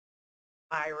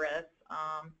virus.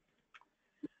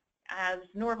 As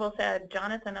Norval said,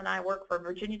 Jonathan and I work for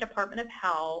Virginia Department of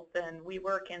Health, and we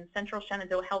work in Central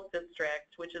Shenandoah Health District,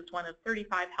 which is one of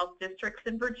 35 health districts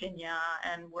in Virginia,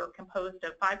 and we're composed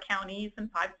of 5 counties and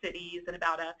 5 cities and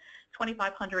about a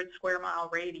 2,500 square mile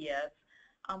radius.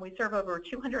 We serve over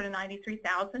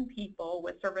 293,000 people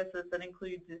with services that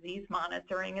include disease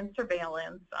monitoring and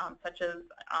surveillance, such as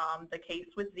the case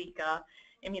with Zika,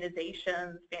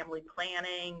 immunizations, family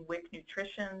planning, WIC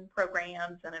nutrition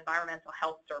programs, and environmental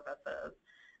health services.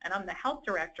 And I'm the health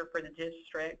director for the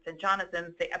district, and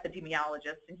Jonathan's the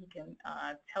epidemiologist, and he can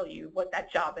tell you what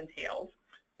that job entails.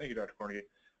 Thank you, Dr.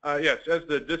 Kornegay. Yes, as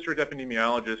the district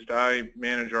epidemiologist, I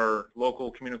manage our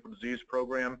local communicable disease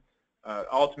program.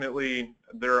 Ultimately,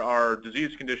 there are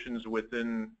disease conditions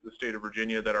within the state of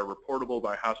Virginia that are reportable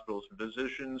by hospitals and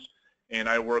physicians, and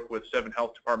I work with 7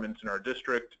 health departments in our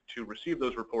district to receive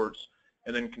those reports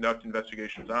and then conduct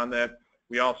investigations on that.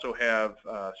 We also have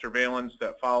surveillance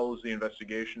that follows the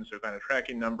investigation, so kind of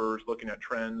tracking numbers, looking at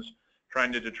trends,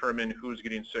 trying to determine who's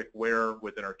getting sick where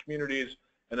within our communities.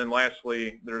 And then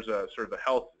lastly, there's a sort of a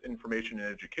health information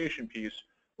and education piece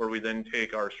where we then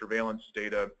take our surveillance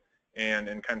data and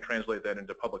kind of translate that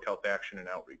into public health action and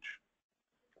outreach.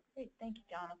 Great, thank you,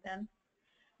 Jonathan.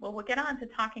 Well, we'll get on to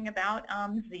talking about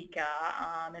Zika.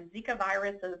 And Zika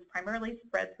virus is primarily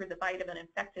spread through the bite of an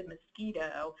infected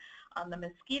mosquito. The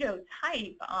mosquito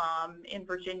type in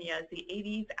Virginia is the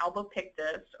Aedes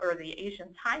albopictus, or the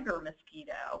Asian tiger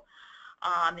mosquito.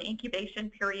 The incubation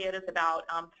period is about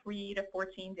 3 to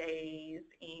 14 days,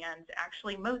 and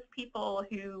actually most people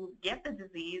who get the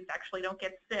disease actually don't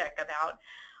get sick. About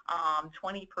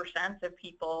 20% of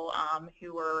people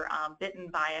who are bitten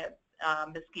by a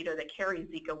mosquito that carries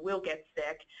Zika will get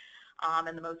sick.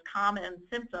 And the most common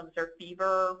symptoms are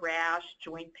fever, rash,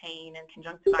 joint pain, and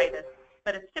conjunctivitis.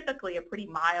 But it's typically a pretty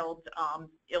mild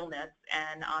illness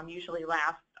and usually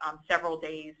lasts several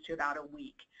days to about a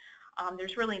week.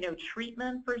 There's really no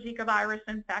treatment for Zika virus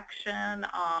infection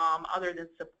other than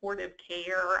supportive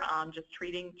care, just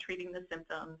treating the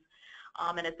symptoms.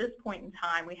 And at this point in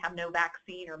time, we have no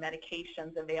vaccine or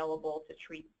medications available to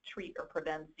treat or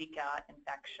prevent Zika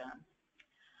infection.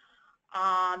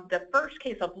 The first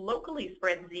case of locally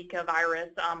spread Zika virus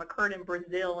occurred in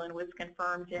Brazil and was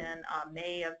confirmed in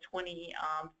May of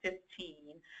 2015.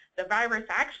 The virus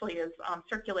actually has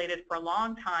circulated for a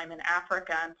long time in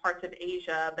Africa and parts of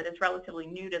Asia, but is relatively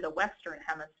new to the Western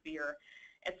Hemisphere.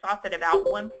 It's thought that about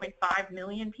 1.5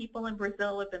 million people in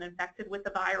Brazil have been infected with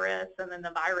the virus, and then the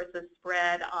virus has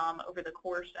spread over the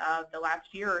course of the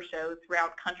last year or so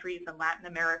throughout countries in Latin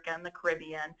America and the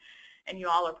Caribbean. And you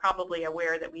all are probably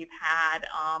aware that we've had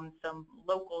some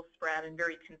local spread in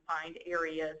very confined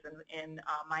areas in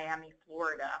Miami,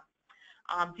 Florida.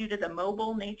 Due to the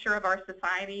mobile nature of our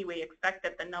society, we expect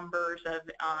that the numbers of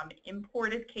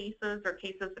imported cases or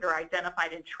cases that are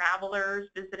identified in travelers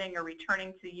visiting or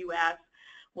returning to the U.S.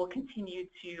 will continue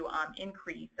to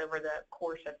increase over the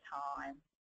course of time.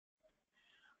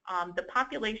 The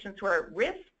populations who are at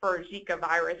risk for Zika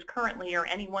virus currently are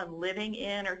anyone living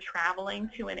in or traveling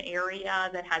to an area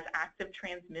that has active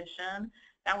transmission.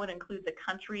 That would include the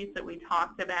countries that we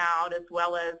talked about, as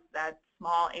well as that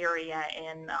small area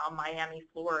in Miami,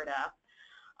 Florida.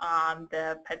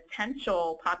 The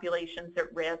potential populations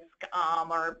at risk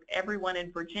are everyone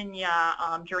in Virginia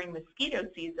during mosquito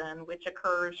season, which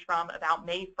occurs from about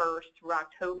May 1st through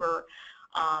October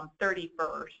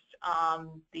 31st.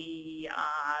 The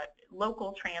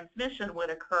local transmission would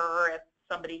occur if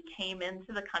somebody came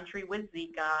into the country with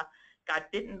Zika,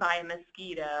 got bitten by a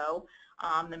mosquito.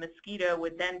 The mosquito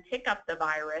would then pick up the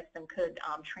virus and could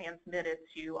transmit it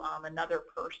to another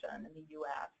person in the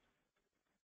U.S.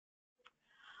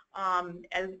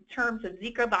 In terms of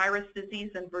Zika virus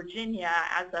disease in Virginia,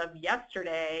 as of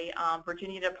yesterday,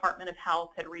 Virginia Department of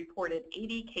Health had reported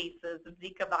 80 cases of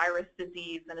Zika virus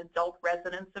disease in adult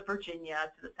residents of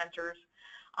Virginia to the Centers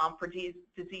for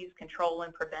Disease Control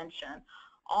and Prevention.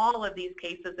 All of these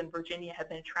cases in Virginia have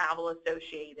been travel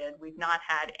associated. We've not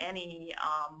had any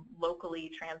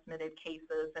locally transmitted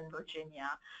cases in Virginia.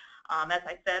 As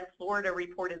I said, Florida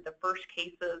reported the first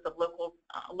cases of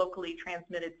locally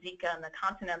transmitted Zika in the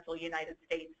continental United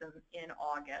States in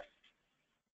August.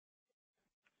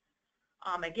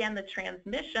 Again, the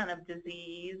transmission of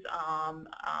disease,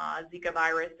 Zika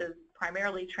virus, is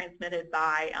primarily transmitted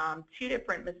by 2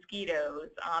 different mosquitoes.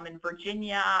 In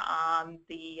Virginia,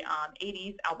 the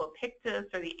Aedes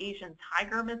albopictus, or the Asian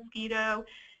tiger mosquito,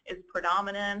 is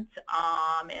predominant.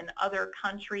 In other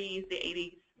countries, the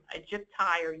Aedes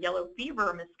aegypti, or yellow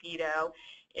fever mosquito,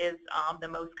 is the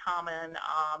most common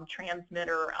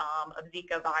transmitter of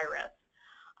Zika virus.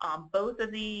 Both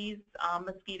of these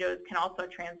mosquitoes can also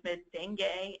transmit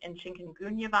dengue and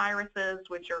chikungunya viruses,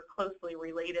 which are closely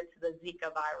related to the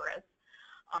Zika virus.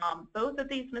 Both of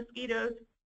these mosquitoes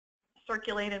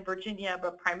circulate in Virginia,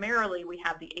 but primarily we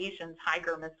have the Asian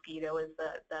tiger mosquito as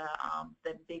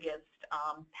the biggest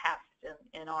pest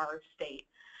in our state.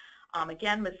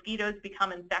 Again, mosquitoes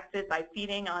become infected by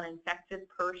feeding on infected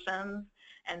persons,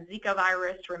 and Zika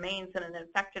virus remains in an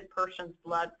infected person's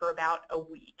blood for about a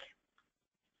week.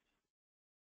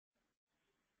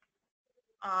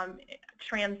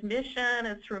 Transmission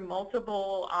is through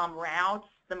multiple routes.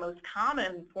 The most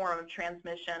common form of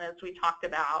transmission, as we talked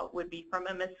about, would be from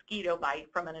a mosquito bite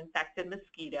from an infected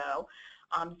mosquito.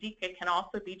 Zika can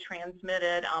also be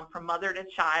transmitted from mother to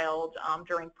child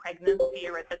during pregnancy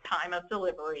or at the time of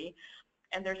delivery.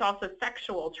 And there's also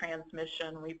sexual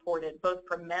transmission reported, both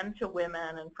from men to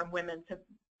women and from women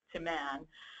to men.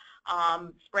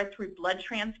 Spread through blood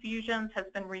transfusions has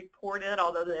been reported,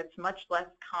 although that's much less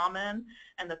common.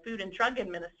 And the Food and Drug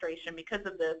Administration, because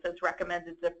of this, has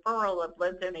recommended deferral of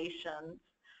blood donations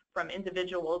from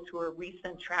individuals who are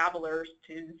recent travelers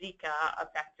to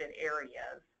Zika-affected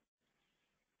areas.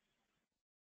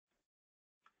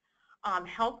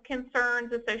 Health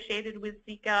concerns associated with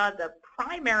Zika. The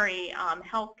primary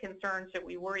health concerns that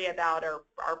we worry about are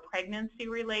pregnancy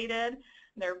related.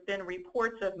 There have been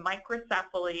reports of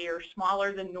microcephaly, or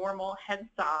smaller than normal head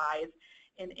size,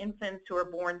 in infants who are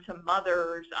born to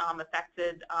mothers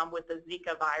affected with the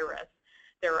Zika virus.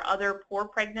 There are other poor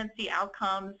pregnancy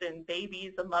outcomes in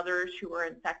babies and mothers who are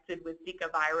infected with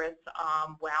Zika virus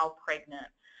while pregnant.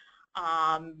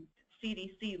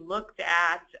 CDC looked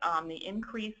at the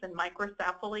increase in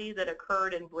microcephaly that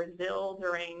occurred in Brazil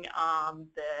during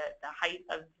the height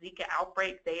of Zika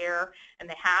outbreak there, and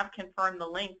they have confirmed the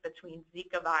link between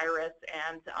Zika virus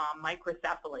and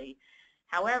microcephaly.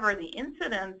 However, the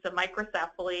incidence of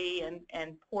microcephaly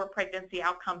and poor pregnancy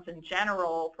outcomes in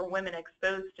general for women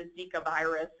exposed to Zika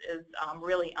virus is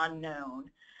really unknown.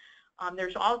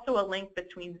 There's also a link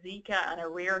between Zika and a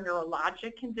rare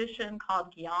neurologic condition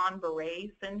called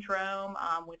Guillain-Barré syndrome,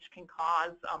 which can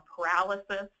cause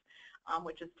paralysis,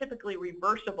 which is typically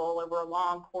reversible over a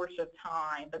long course of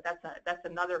time, but that's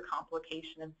another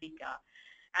complication of Zika.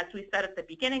 As we said at the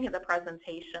beginning of the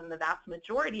presentation, the vast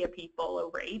majority of people,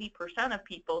 over 80% of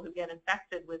people who get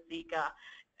infected with Zika,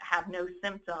 have no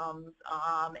symptoms,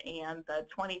 and the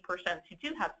 20% who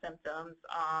do have symptoms,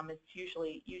 it's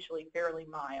usually fairly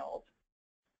mild.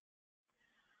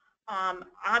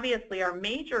 Obviously, our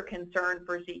major concern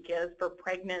for Zika is for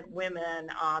pregnant women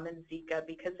in Zika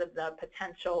because of the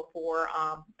potential for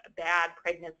bad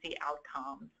pregnancy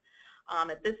outcomes.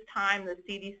 At this time, the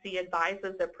CDC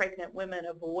advises that pregnant women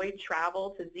avoid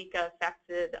travel to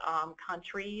Zika-affected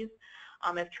countries.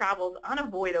 If travel is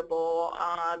unavoidable,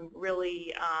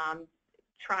 really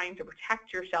trying to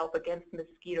protect yourself against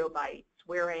mosquito bites,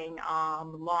 wearing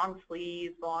long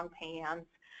sleeves, long pants,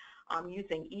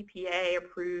 using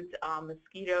EPA-approved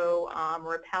mosquito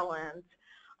repellent,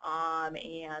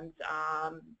 and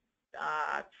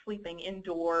sleeping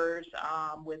indoors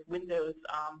with windows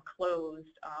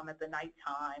closed at the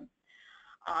nighttime.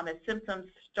 As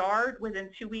symptoms start within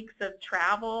 2 weeks of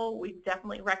travel, we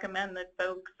definitely recommend that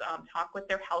folks talk with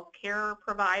their healthcare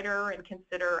provider and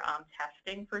consider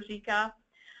testing for Zika.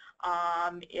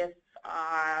 If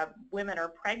women are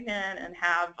pregnant and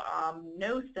have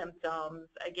no symptoms,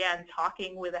 again,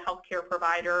 talking with a healthcare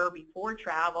provider before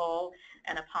travel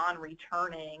and upon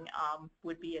returning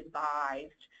would be advised.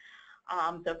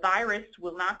 The virus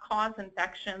will not cause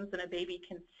infections in a baby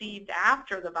conceived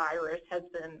after the virus has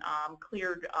been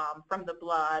cleared from the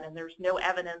blood, and there's no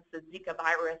evidence that Zika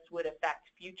virus would affect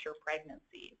future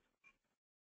pregnancies.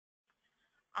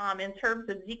 In terms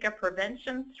of Zika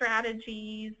prevention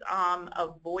strategies,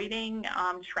 avoiding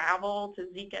travel to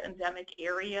Zika endemic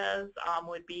areas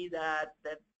would be the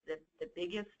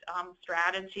biggest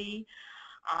strategy.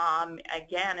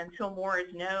 Again, until more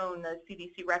is known, the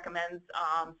CDC recommends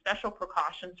special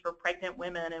precautions for pregnant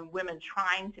women and women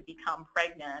trying to become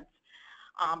pregnant.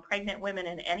 Pregnant women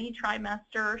in any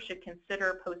trimester should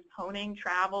consider postponing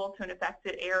travel to an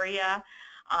affected area.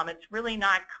 It's really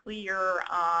not clear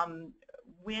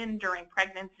when during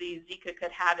pregnancy Zika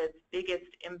could have its biggest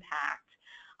impact.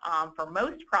 For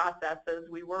most processes,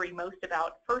 we worry most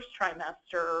about first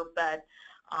trimester, but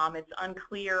it's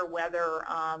unclear whether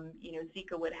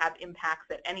Zika would have impacts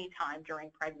at any time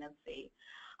during pregnancy.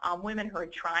 Women who are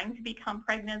trying to become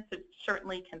pregnant should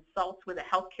certainly consult with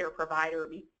a healthcare provider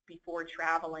before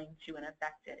traveling to an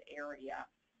affected area.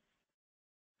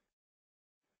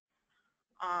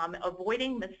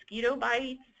 Avoiding mosquito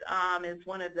bites is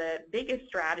one of the biggest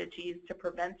strategies to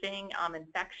preventing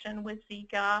infection with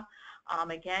Zika.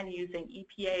 Again, using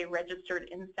EPA-registered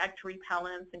insect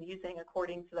repellents and using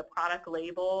according to the product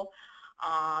label.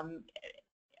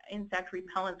 Insect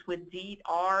repellents with DEET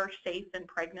are safe in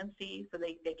pregnancy, so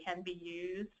they can be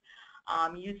used.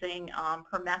 Using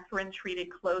permethrin-treated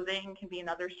clothing can be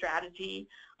another strategy.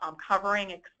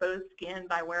 Covering exposed skin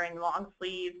by wearing long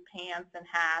sleeves, pants, and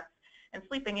hats. And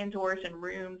sleeping indoors in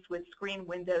rooms with screened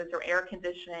windows or air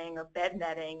conditioning or bed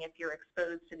netting if you're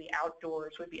exposed to the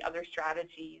outdoors would be other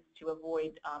strategies to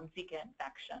avoid Zika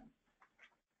infection.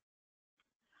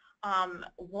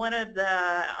 One of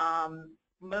the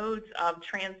modes of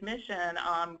transmission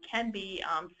can be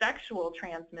sexual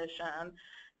transmission.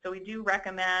 So we do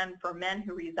recommend for men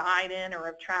who reside in or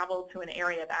have traveled to an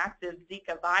area of active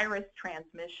Zika virus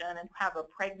transmission and have a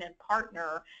pregnant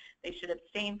partner, they should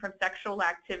abstain from sexual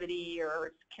activity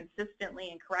or consistently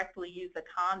and correctly use a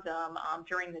condom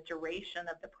during the duration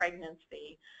of the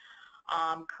pregnancy.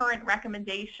 Current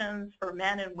recommendations for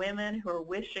men and women who are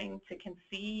wishing to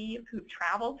conceive, who've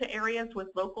traveled to areas with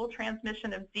local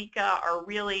transmission of Zika are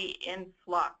really in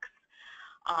flux.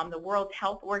 The World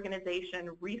Health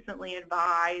Organization recently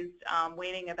advised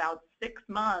waiting about 6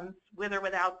 months with or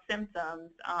without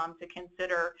symptoms to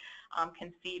consider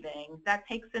conceiving. That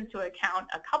takes into account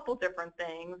a couple different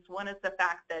things. One is the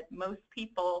fact that most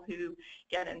people who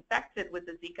get infected with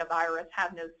the Zika virus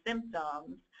have no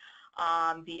symptoms.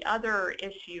 The other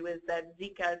issue is that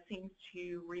Zika seems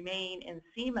to remain in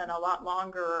semen a lot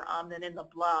longer than in the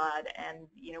blood, and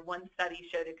one study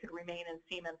showed it could remain in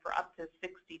semen for up to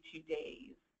 62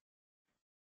 days.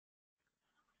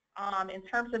 In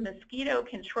terms of mosquito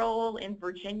control in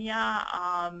Virginia,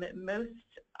 most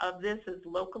of this is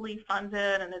locally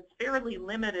funded, and it's fairly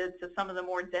limited to some of the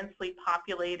more densely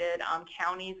populated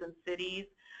counties and cities.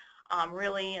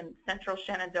 Really in Central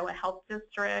Shenandoah Health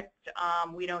District,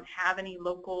 we don't have any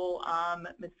local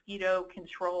mosquito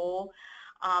control.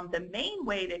 The main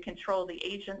way to control the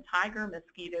Asian tiger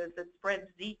mosquitoes that spread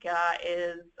Zika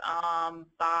is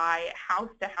by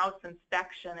house-to-house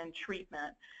inspection and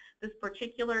treatment. This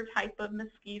particular type of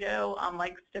mosquito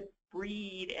likes to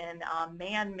breed in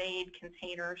man-made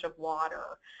containers of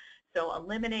water. So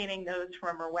eliminating those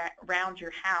from around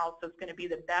your house is going to be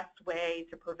the best way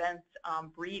to prevent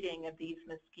breeding of these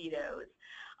mosquitoes.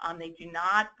 They do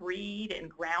not breed in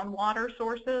groundwater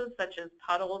sources such as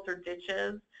puddles or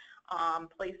ditches.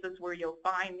 Places where you'll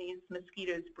find these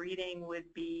mosquitoes breeding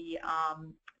would be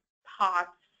pots,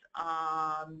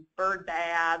 bird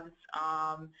baths,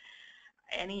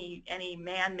 any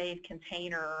man-made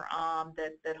container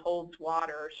that holds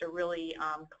water. So really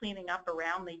cleaning up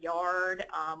around the yard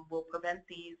will prevent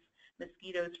these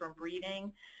mosquitoes from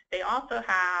breeding. They also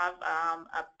have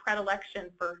a predilection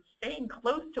for staying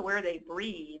close to where they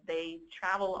breed. They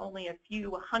travel only a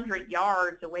few hundred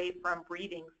yards away from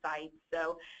breeding sites.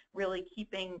 So really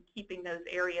keeping those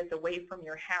areas away from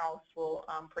your house will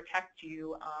protect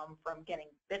you from getting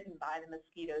bitten by the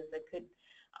mosquitoes that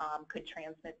could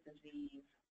transmit disease.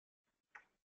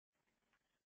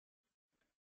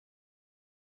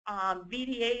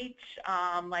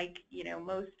 VDH, like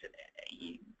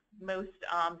most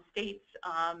states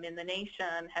in the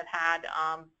nation have had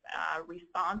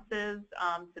responses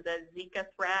to the Zika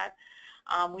threat.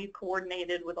 We've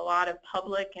coordinated with a lot of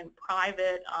public and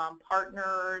private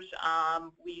partners.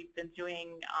 We've been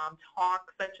doing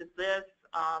talks such as this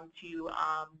to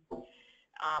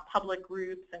public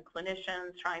groups and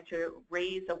clinicians trying to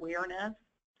raise awareness.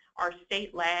 Our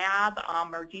state lab,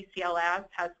 or DCLS,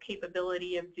 has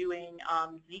capability of doing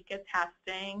Zika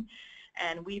testing,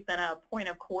 and we've been a point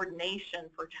of coordination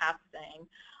for testing.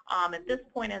 At this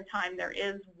point in time, there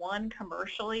is one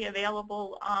commercially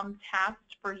available test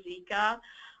for Zika.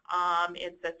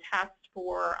 It's a test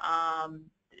for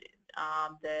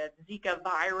the Zika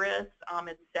virus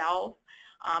itself.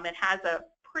 It has a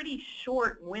pretty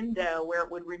short window where it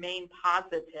would remain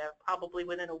positive, probably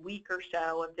within a week or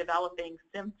so of developing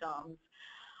symptoms.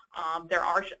 There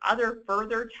are other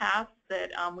further tests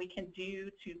that we can do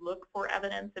to look for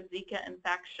evidence of Zika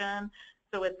infection.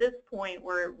 So at this point,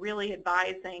 we're really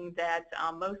advising that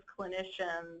most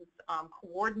clinicians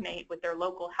coordinate with their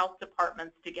local health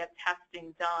departments to get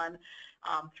testing done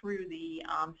through the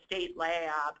state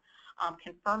lab.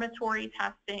 Confirmatory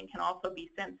testing can also be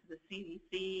sent to the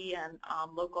CDC, and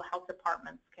local health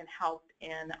departments can help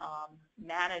in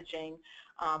managing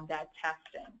that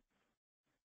testing.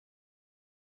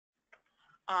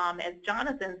 As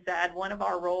Jonathan said, one of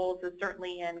our roles is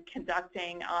certainly in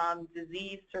conducting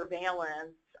disease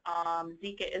surveillance.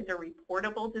 Zika is a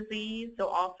reportable disease, so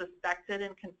all suspected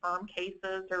and confirmed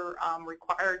cases are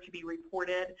required to be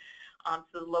reported to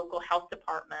the local health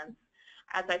departments.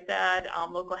 As I said,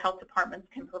 local health departments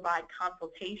can provide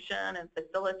consultation and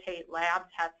facilitate lab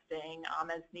testing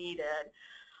as needed.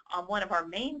 One of our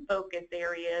main focus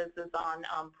areas is on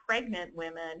pregnant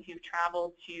women who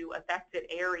travel to affected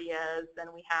areas, and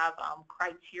we have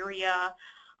criteria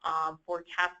for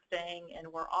testing,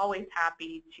 and we're always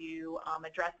happy to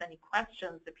address any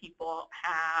questions that people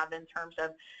have in terms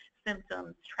of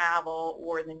symptoms, travel,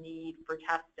 or the need for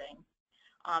testing.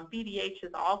 VDH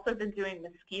has also been doing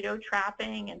mosquito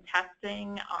trapping and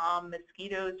testing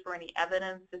mosquitoes for any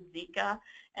evidence of Zika,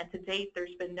 and to date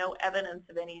there's been no evidence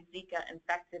of any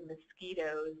Zika-infected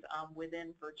mosquitoes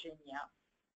within Virginia.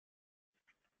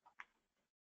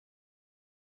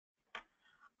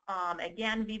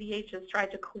 Again, VDH has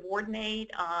tried to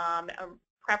coordinate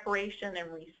preparation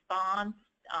and response,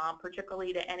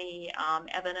 particularly to any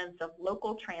evidence of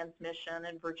local transmission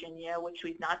in Virginia, which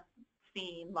we've not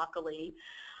seen, luckily.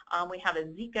 We have a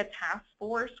Zika task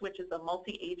force, which is a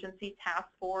multi-agency task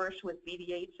force with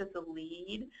VDH as a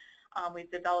lead.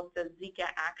 We've developed a Zika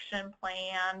action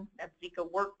plan,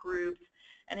 Zika work groups,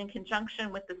 and in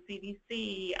conjunction with the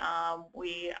CDC,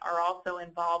 we are also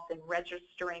involved in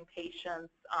registering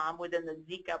patients within the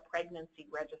Zika pregnancy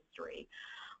registry.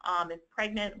 If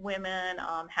pregnant women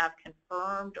have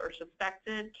confirmed or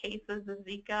suspected cases of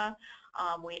Zika,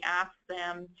 we ask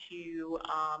them to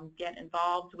get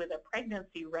involved with a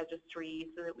pregnancy registry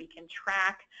so that we can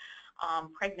track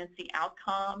pregnancy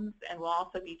outcomes, and we'll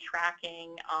also be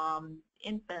tracking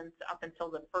infants up until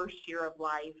the first year of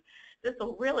life. This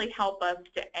will really help us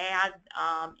to add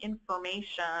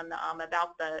information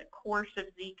about the course of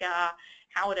Zika,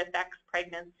 how it affects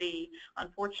pregnancy.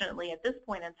 Unfortunately, at this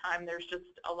point in time, there's just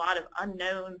a lot of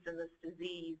unknowns in this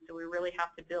disease, so we really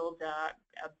have to build a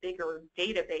bigger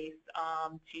database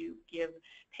to give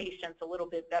patients a little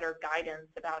bit better guidance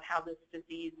about how this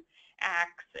disease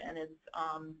acts and its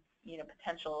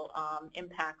potential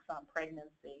impacts on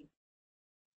pregnancy.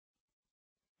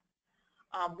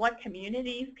 What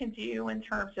communities can do in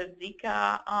terms of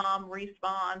Zika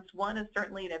response. One is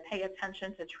certainly to pay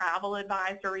attention to travel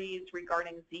advisories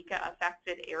regarding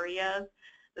Zika-affected areas.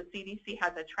 The CDC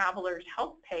has a traveler's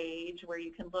health page where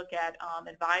you can look at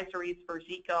advisories for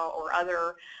Zika or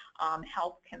other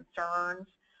health concerns.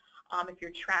 If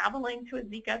you're traveling to a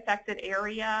Zika-affected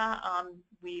area,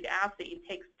 we'd ask that you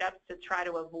take steps to try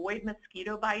to avoid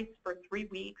mosquito bites for 3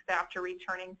 weeks after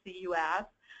returning to the U.S.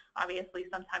 Obviously,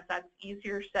 sometimes that's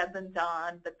easier said than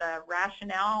done, but the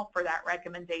rationale for that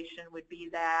recommendation would be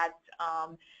that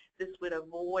this would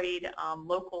avoid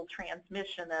local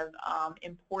transmission of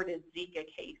imported Zika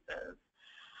cases.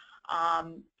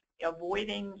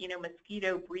 Avoiding,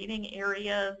 mosquito breeding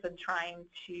areas and trying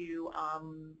to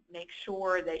make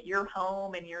sure that your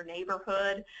home and your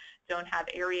neighborhood don't have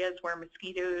areas where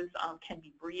mosquitoes can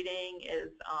be breeding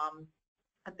is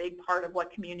a big part of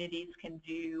what communities can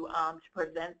do to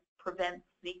prevent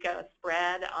Zika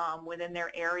spread within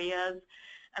their areas.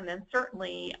 And then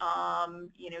certainly,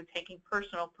 taking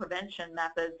personal prevention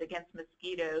methods against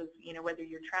mosquitoes, whether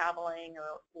you're traveling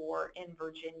or in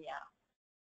Virginia.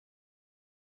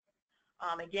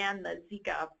 Again, the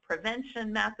Zika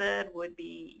prevention method would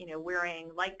be,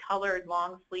 wearing light-colored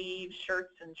long-sleeve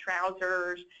shirts and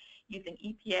trousers, using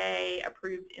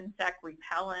EPA-approved insect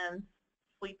repellents,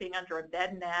 sleeping under a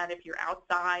bed net if you're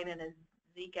outside in a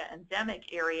Zika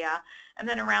endemic area, and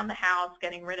then around the house,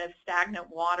 getting rid of stagnant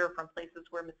water from places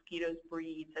where mosquitoes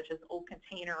breed, such as old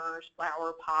containers,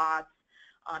 flower pots,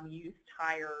 used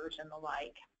tires, and the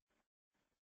like.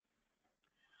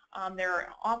 There are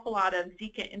an awful lot of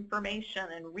Zika information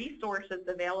and resources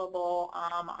available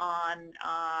on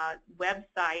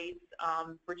websites.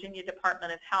 Virginia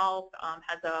Department of Health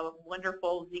has a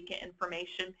wonderful Zika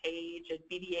information page at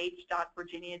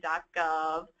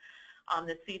vdh.virginia.gov.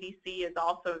 The CDC is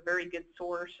also a very good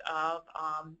source of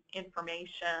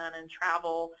information and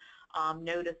travel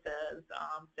notices.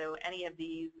 So any of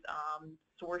these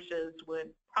sources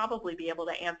would probably be able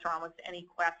to answer almost any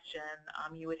question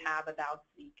you would have about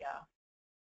Zika.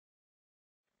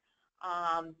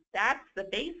 That's the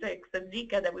basics of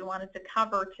Zika that we wanted to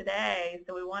cover today,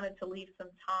 so we wanted to leave some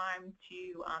time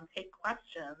to take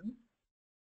questions.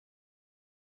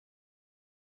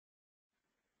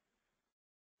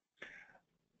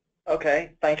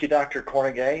 Okay, thank you, Dr.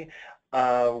 Kornegay.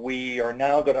 We are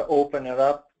now going to open it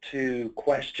up to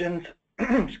questions.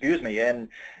 Excuse me, and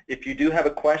if you do have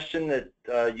a question that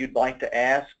you'd like to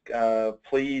ask,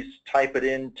 please type it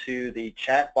into the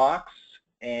chat box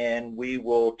and we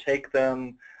will take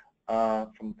them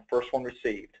from the first one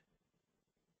received.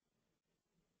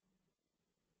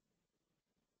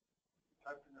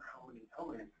 How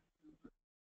many?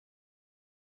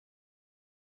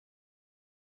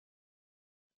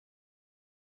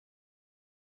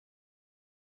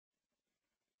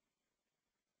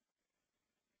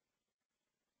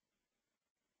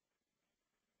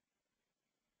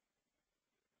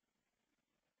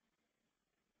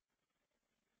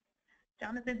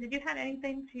 Jonathan, did you have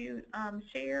anything to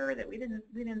share that we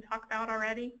didn't talk about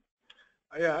already?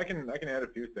 Yeah, I can add a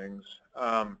few things.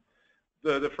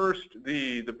 The first,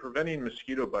 the preventing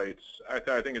mosquito bites, I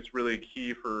think it's really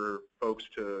key for folks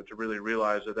to really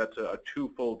realize that that's a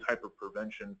twofold type of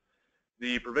prevention.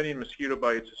 The preventing mosquito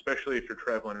bites, especially if you're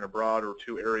traveling abroad or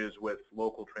to areas with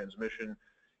local transmission,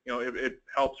 you know, it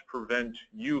helps prevent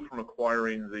you from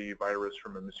acquiring the virus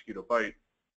from a mosquito bite.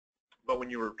 But when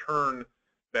you return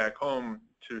back home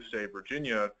to, say,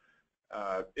 Virginia,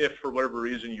 if for whatever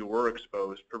reason you were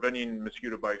exposed, preventing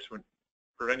mosquito bites when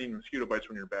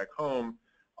you're back home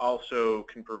also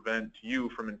can prevent you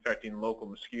from infecting local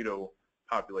mosquito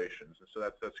populations. And so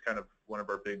that's kind of one of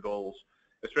our big goals,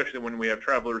 especially when we have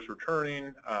travelers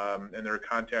returning and they're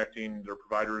contacting their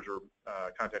providers or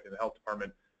contacting the health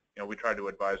department. You know, we try to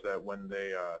advise that when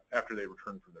they after they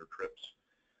return from their trips.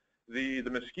 The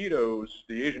mosquitoes,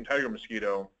 the Asian tiger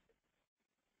mosquito,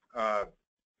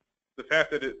 the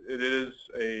fact that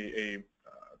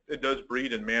it does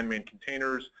breed in man-made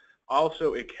containers.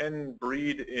 Also, it can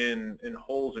breed in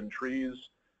holes in trees.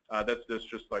 That's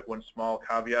just like one small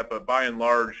caveat, but by and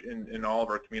large, in all of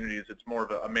our communities, it's more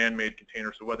of a man-made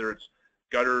container. So whether it's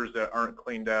gutters that aren't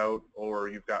cleaned out, or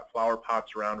you've got flower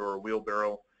pots around, or a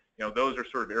wheelbarrow, you know, those are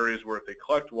sort of areas where if they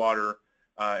collect water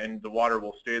and the water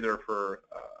will stay there for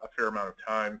a fair amount of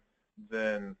time,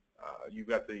 then you've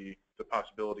got the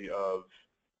possibility of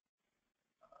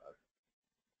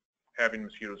having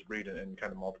mosquitoes breed and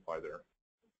kind of multiply there.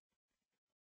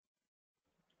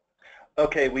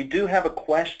 Okay, we do have a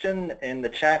question in the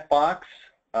chat box.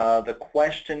 The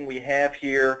question we have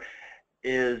here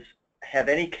is, have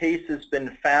any cases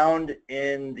been found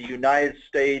in the United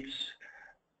States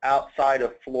outside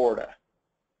of Florida?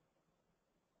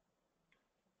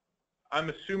 I'm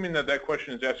assuming that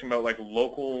question is asking about like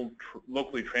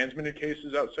locally transmitted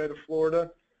cases outside of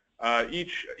Florida.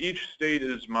 Each state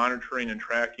is monitoring and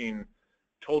tracking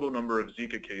total number of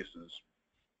Zika cases.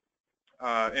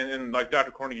 And like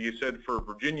Dr. Kornegay said, for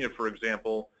Virginia, for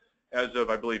example, as of,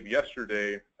 I believe,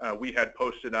 yesterday, we had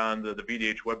posted on the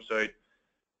VDH website,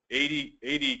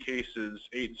 80 cases,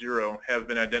 80, have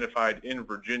been identified in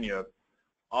Virginia.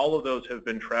 All of those have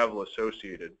been travel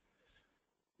associated.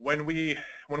 When we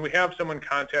have someone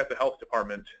contact the health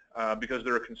department because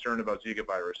they're concerned about Zika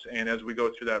virus, and as we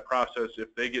go through that process,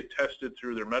 if they get tested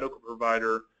through their medical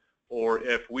provider, or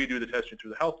if we do the testing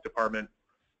through the health department,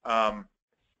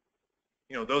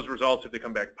 you know, those results, if they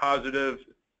come back positive,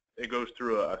 it goes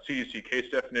through a CDC case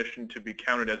definition to be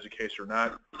counted as a case or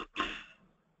not.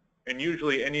 And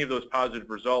usually any of those positive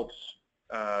results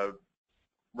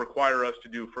require us to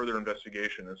do further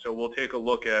investigation. And so we'll take a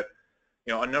look at,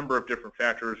 you know, a number of different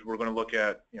factors. We're going to look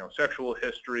at, you know, sexual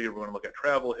history. We're going to look at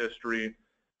travel history.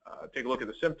 Take a look at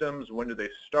the symptoms. When did they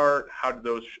start? How did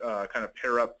those kind of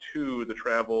pair up to the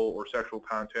travel or sexual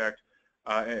contact?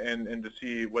 And to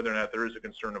see whether or not there is a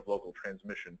concern of local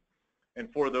transmission.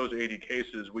 And for those 80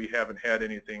 cases, we haven't had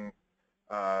anything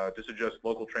to suggest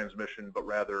local transmission, but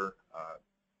rather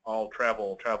all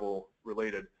travel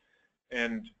related.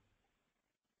 And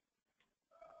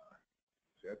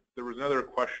there was another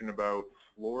question about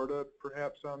Florida,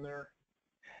 perhaps, on there.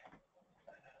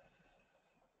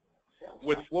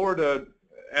 With Florida,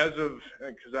 as of,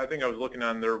 because I think I was looking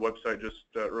on their website just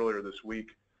earlier this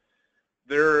week,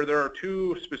 there are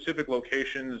two specific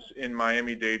locations in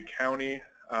Miami-Dade County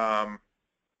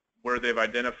where they've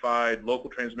identified local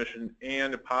transmission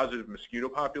and positive mosquito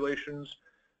populations.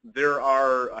 There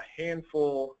are a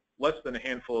handful, less than a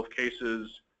handful of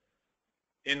cases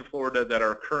in Florida that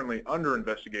are currently under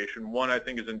investigation. One, I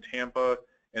think, is in Tampa,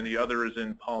 and the other is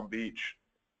in Palm Beach,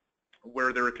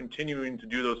 where they're continuing to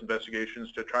do those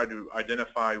investigations to try to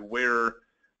identify where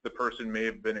the person may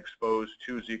have been exposed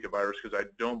to Zika virus, because I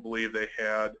don't believe they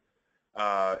had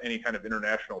any kind of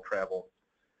international travel.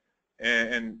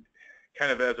 And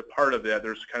kind of as a part of that,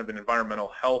 there's kind of an environmental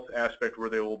health aspect where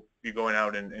they will be going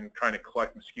out and trying to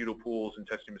collect mosquito pools and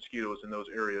testing mosquitoes in those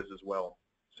areas as well.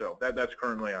 So that's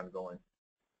currently ongoing.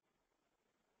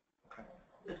 Okay.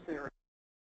 Is there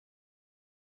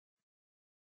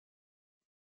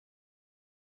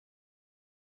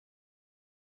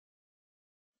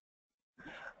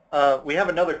We have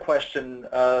another question.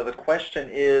 The question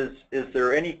is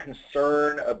there any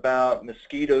concern about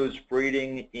mosquitoes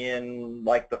breeding in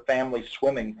like the family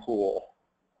swimming pool?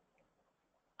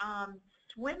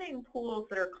 Swimming pools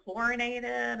that are chlorinated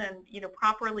and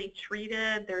properly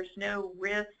treated, there's no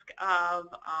risk of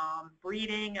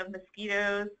breeding of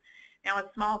mosquitoes. Now, a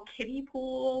small kiddie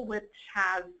pool which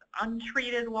has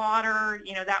untreated water,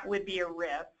 that would be a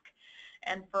risk.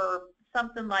 And for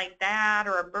something like that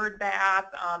or a bird bath,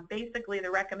 basically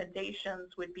the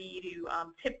recommendations would be to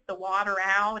tip the water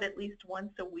out at least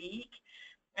once a week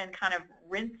and kind of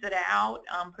rinse it out,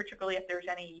 particularly if there's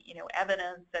any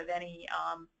evidence of any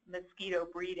mosquito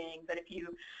breeding. But if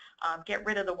you get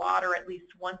rid of the water at least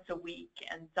once a week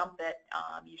and dump it,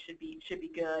 you should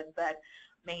be good. But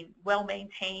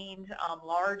well-maintained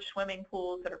large swimming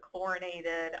pools that are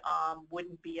chlorinated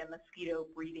wouldn't be a mosquito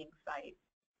breeding site.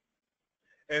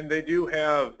 And they do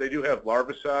have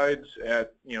larvicides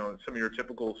at some of your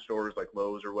typical stores like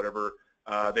Lowe's or whatever.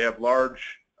 They have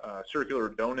large circular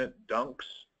donut dunks,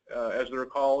 as they're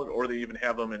called, or they even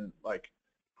have them in like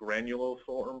granule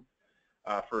form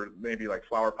for maybe like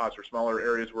flower pots or smaller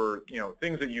areas where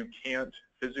things that you can't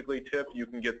physically tip. You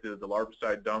can get the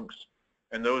larvicide dunks,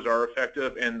 and those are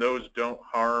effective, and those don't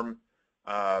harm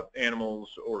animals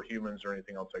or humans or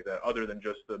anything else like that, other than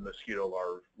just the mosquito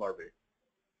larvae.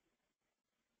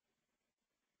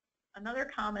 Another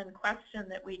common question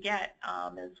that we get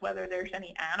is whether there's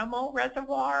any animal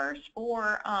reservoirs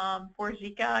for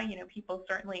Zika. People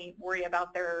certainly worry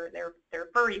about their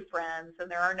furry friends,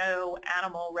 and there are no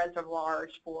animal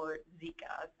reservoirs for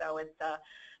Zika. So it's a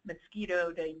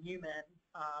mosquito to human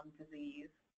disease.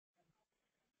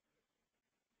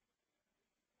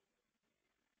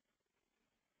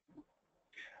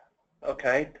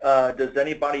 Okay. Does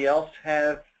anybody else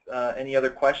have any other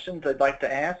questions they'd like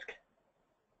to ask?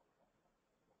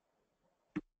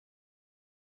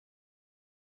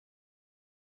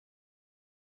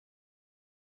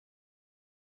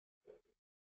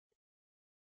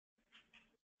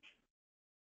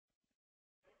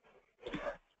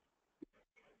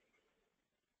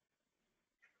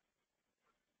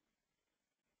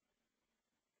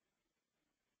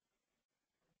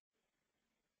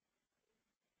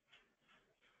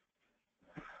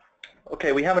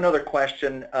 Okay, we have another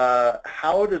question.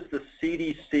 How does the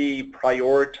CDC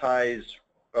prioritize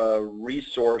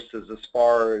resources as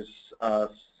far as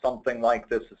something like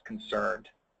this is concerned?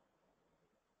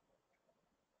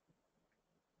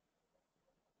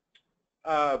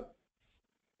 I'm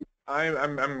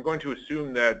going to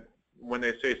assume that when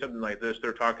they say something like this,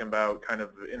 they're talking about kind of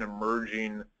an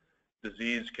emerging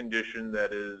disease condition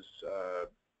that is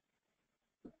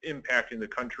impacting the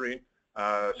country.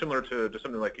 Similar to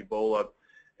something like Ebola.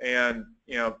 And,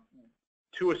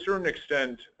 to a certain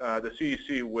extent, the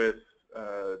CDC with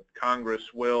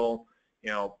Congress will,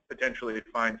 potentially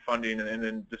find funding and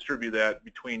then distribute that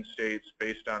between states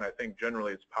based on, I think,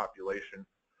 generally its population.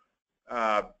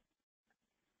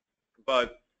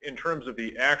 But in terms of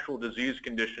the actual disease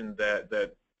condition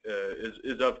that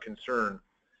is of concern,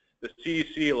 the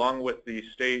CDC, along with the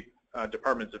state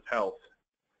departments of health,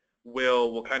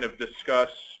 will kind of discuss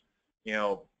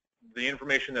the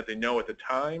information that they know at the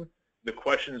time, the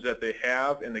questions that they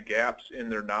have, and the gaps in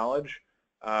their knowledge.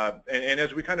 And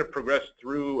as we kind of progress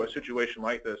through a situation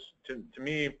like this, to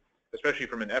me, especially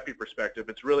from an epi perspective,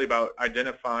 it's really about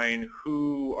identifying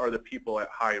who are the people at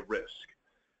high risk.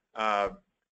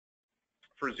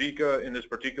 For Zika, in this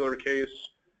particular case,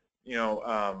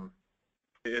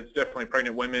 it's definitely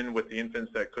pregnant women with the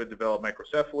infants that could develop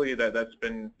microcephaly. That's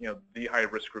been, the high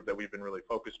risk group that we've been really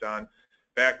focused on.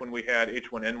 Back when we had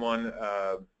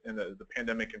H1N1 and the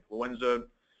pandemic influenza,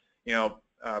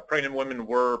 pregnant women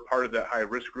were part of that high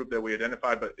risk group that we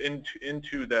identified, but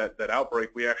into that outbreak,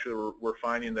 we actually were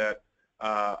finding that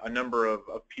a number of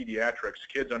pediatrics,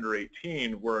 kids under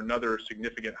 18, were another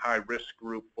significant high risk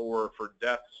group for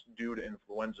deaths due to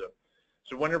influenza.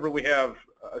 So whenever we have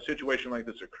a situation like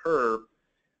this occur,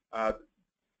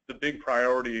 the big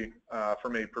priority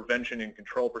from a prevention and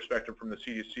control perspective from the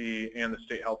CDC and the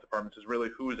state health departments is really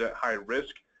who is at high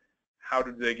risk, how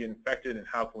do they get infected, and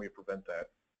how can we prevent that.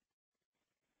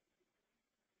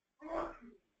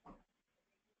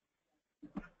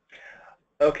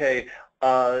 Okay,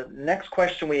 next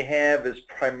question we have is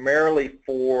primarily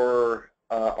for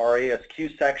our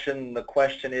ASQ section. The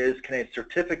question is, can a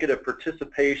certificate of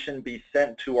participation be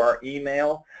sent to our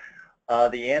email?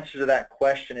 The answer to that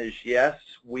question is yes.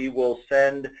 We will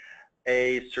send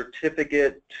a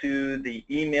certificate to the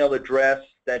email address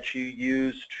that you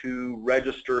use to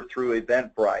register through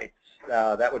Eventbrite.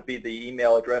 That would be the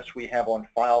email address we have on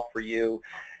file for you.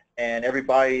 and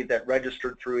everybody that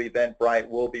registered through Eventbrite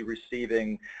will be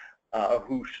receiving,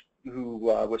 who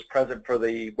was present for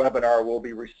the webinar will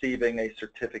be receiving a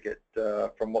certificate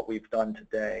from what we've done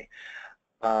today.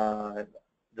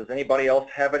 Does anybody else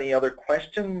have any other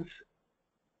questions?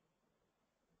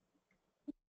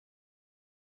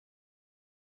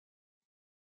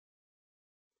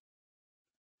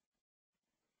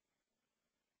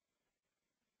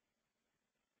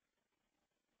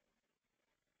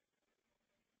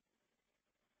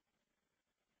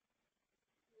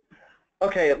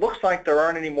 Okay, it looks like there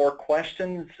aren't any more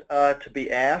questions to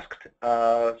be asked.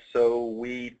 So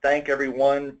we thank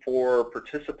everyone for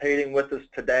participating with us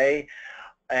today.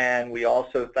 And we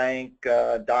also thank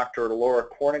Dr. Laura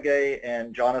Kornegay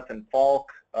and Jonathan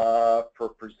Falk for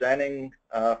presenting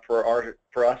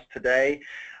for us today.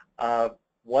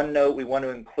 One note we want to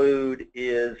include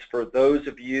is for those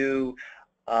of you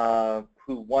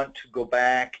who want to go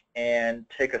back and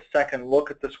take a second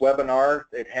look at this webinar,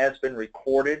 it has been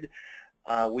recorded.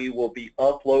 We will be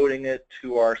uploading it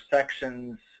to our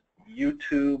section's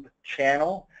YouTube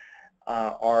channel.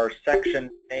 Our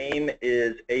section name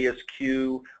is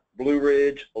ASQ Blue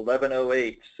Ridge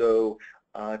 1108. So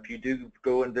if you do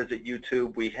go and visit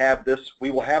YouTube, we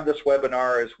will have this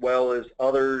webinar as well as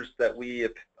others that we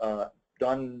have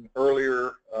done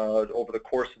earlier over the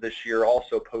course of this year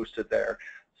also posted there.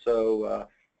 So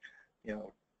you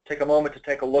know, take a moment to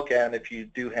take a look at them if you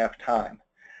do have time.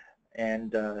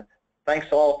 And thanks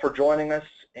all for joining us,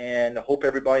 and I hope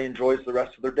everybody enjoys the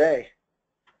rest of their day.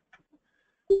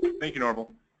 Thank you,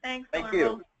 Norval. Thanks, Thank Norval.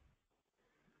 you.